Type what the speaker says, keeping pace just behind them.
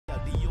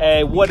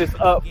Hey, what is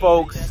up,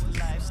 folks?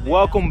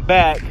 Welcome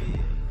back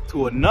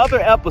to another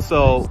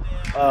episode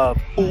of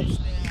Hoops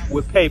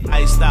with Paper.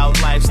 Iced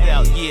out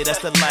lifestyle, yeah, that's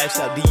the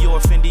lifestyle.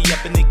 Dior, Fendi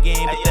up in the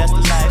game, but that's the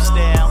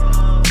lifestyle.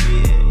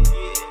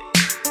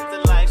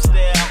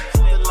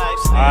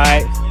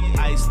 Alright,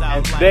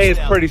 and today is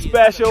pretty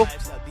special.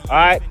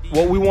 Alright,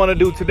 what we want to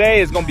do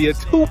today is going to be a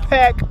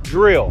 2-pack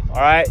drill.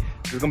 Alright,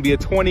 it's going to be a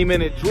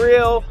 20-minute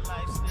drill.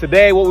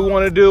 Today, what we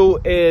want to do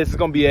is it's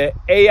going to be an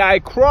AI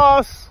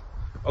cross.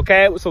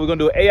 Okay, so we're going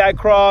to do an AI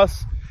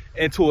cross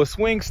into a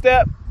swing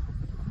step.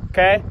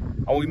 Okay,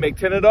 and we make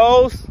 10 of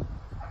those.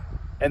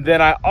 And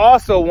then I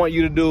also want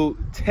you to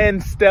do 10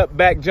 step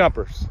back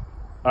jumpers.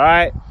 All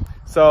right,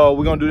 so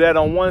we're going to do that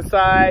on one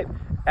side.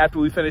 After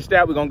we finish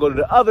that, we're going to go to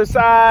the other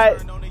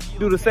side,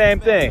 do the same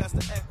thing.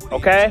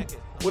 Okay,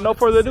 with no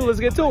further ado, let's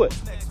get to it.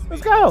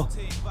 Let's go.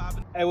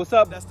 Hey, what's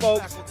up,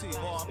 folks?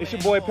 It's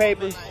your boy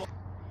Papers.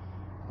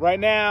 Right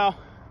now,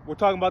 we're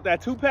talking about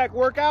that 2-pack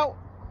workout.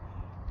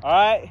 All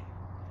right,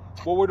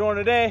 what we're doing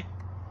today,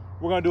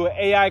 we're going to do an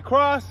AI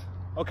cross.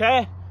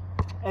 Okay,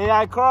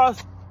 AI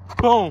cross,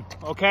 boom.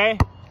 Okay,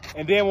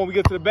 and then when we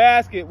get to the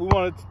basket, we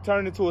want to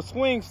turn it into a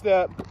swing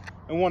step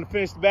and we want to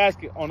finish the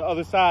basket on the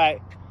other side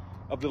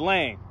of the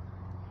lane.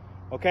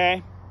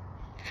 Okay,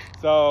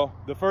 so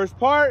the first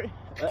part,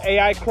 an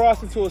AI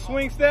cross into a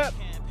swing step.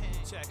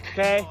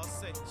 Okay,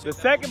 the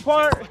second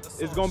part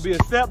is going to be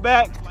a step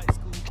back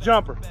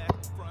jumper.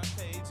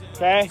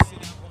 Okay,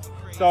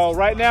 so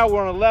right now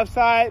we're on the left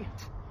side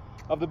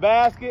of the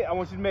basket. I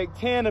want you to make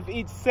 10 of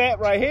each set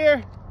right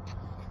here.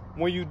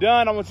 When you're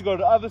done, I want you to go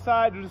to the other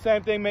side, do the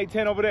same thing, make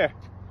 10 over there.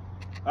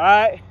 All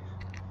right,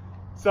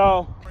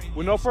 so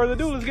with no further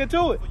ado, let's get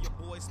to it.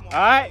 All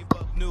right,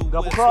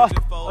 double cross,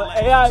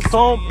 AI,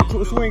 boom, to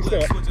a swing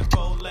step.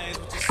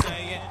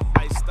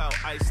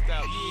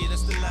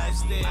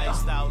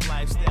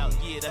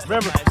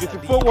 Remember, get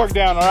your footwork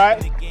down, all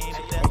right? Make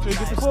sure you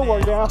get your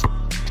footwork down.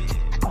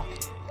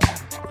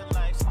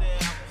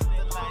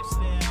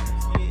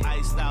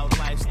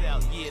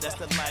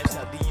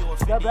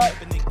 Step back.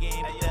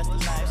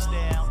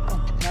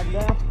 Knock it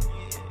down.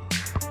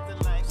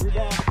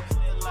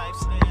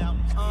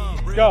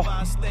 Rebound. Go.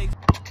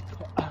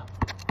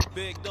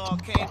 Big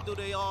dog came through,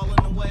 they all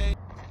in the way.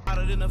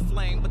 Hotter than a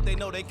flame, but they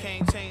know they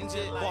can't change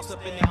it. Boss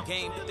up in the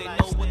game, but they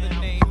know what the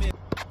name is.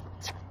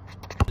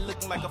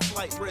 Looking like a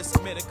flight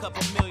risk, made a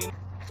couple million.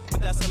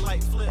 But that's a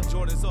light flip.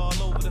 Jordan's all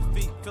over the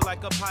feet, feel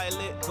like a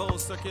pilot.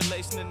 Gold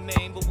circulation the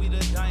name, but we the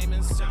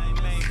diamonds.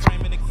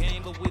 Mainframe in the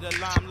game, but we the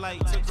limelight.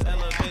 Took the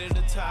elevator to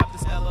the top,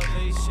 this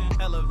elevation.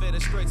 Elevator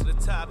straight to the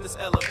top, this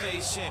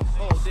elevation.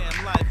 Whole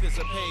damn life is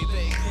a paid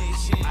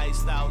vacation.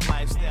 Iced out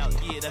lifestyle,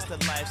 yeah, that's the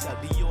lifestyle.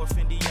 Dior,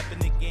 Fendi up in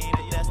the game,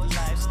 but that's the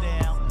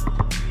lifestyle.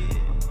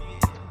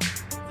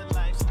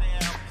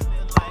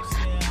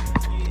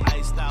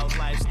 Iced out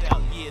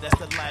lifestyle, yeah, that's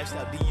the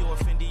lifestyle. Dior,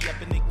 Fendi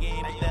up in the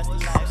game, but that's the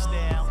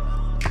lifestyle.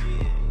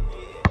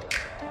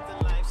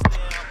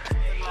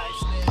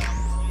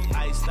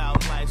 Iced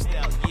out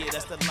lifestyle, yeah,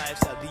 that's the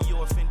lifestyle.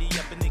 Dior, Fendi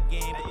up in the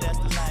game, but that's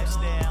the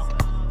lifestyle.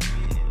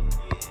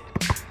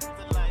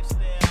 The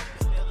lifestyle,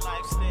 the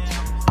lifestyle,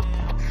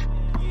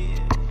 yeah,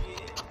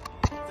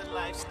 the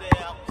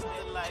lifestyle,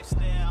 the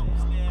lifestyle,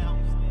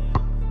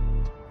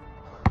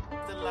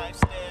 the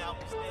lifestyle,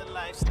 the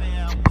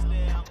lifestyle.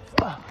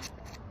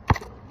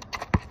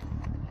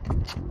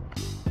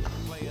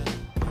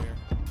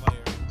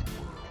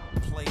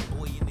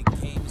 Playboy in the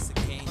game, it's a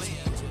game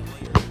changer.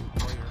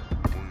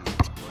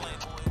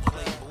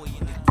 Playboy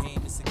in the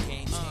game, it's a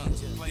game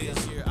changer.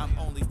 This year I'm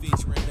only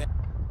featuring back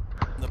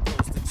the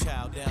poster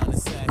child down in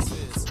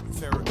Saxfist.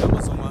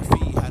 Farragut's on my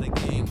feet, how the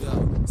game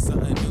go.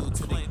 Something new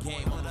to the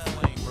game on the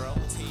flame, bro.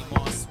 Team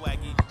on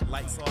swaggy,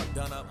 lights all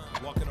done up.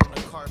 Walking on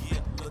the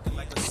carpet, looking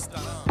like a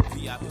stunner.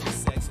 VIP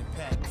section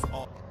packed,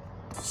 all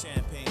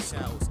champagne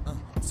showers,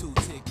 2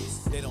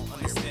 tickets. They don't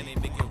understand, they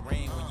make it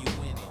rain when you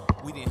win it.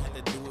 We didn't have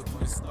to do it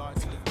from the start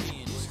to the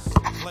finish.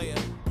 Player.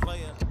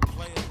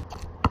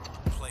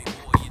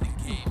 Playboy in the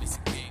game, it's a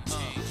game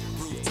change.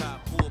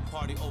 Rooftop pool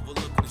party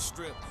overlooking the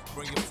strip.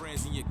 Bring your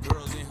friends and your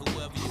girls and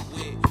whoever you're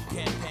with.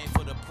 Campaign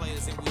for the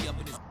players and we up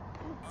in this.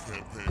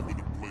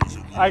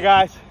 All right,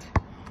 guys.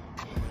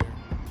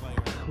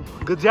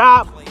 Good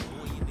job.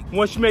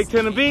 Once you make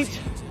 10 of each,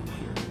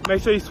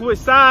 make sure you switch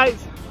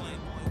sides.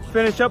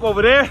 Finish up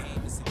over there.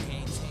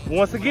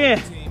 Once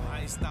again,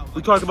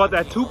 we talked about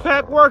that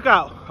 2-pack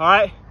workout, all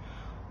right?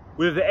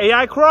 We did the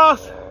AI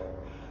cross,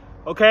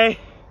 okay,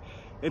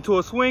 into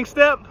a swing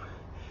step,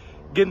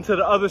 getting to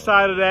the other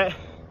side of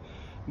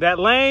that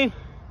lane,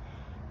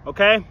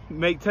 okay?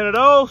 Make 10 of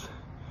those.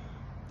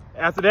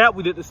 After that,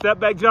 we did the step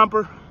back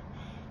jumper,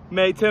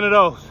 made 10 of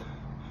those,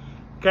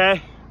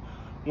 okay?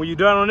 When you're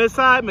done on this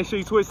side, make sure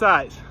you switch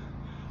sides.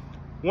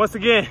 Once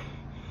again,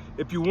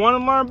 if you want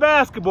to learn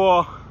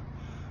basketball,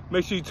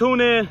 make sure you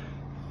tune in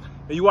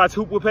and you watch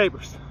Hoop with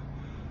Papers.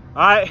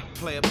 All right,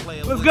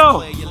 let's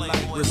go.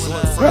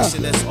 Resort fresh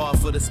and that's all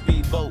for the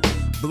speedboat.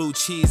 Blue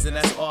cheese and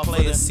that's all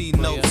for the C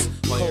notes.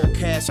 Cold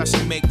cash, I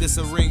should make this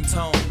a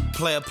ringtone.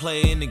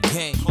 Player in the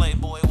game.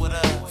 Playboy, what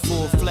up?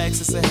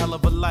 relax, it's a hell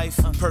of a life.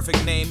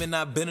 Perfect name and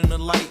I've been in the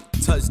light.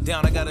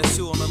 Touchdown, I got a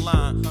shoe on the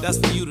line. That's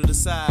for you to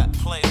decide.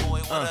 Playboy,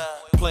 what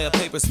up? Player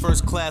papers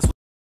first class.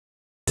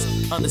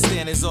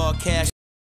 Understand it's all cash.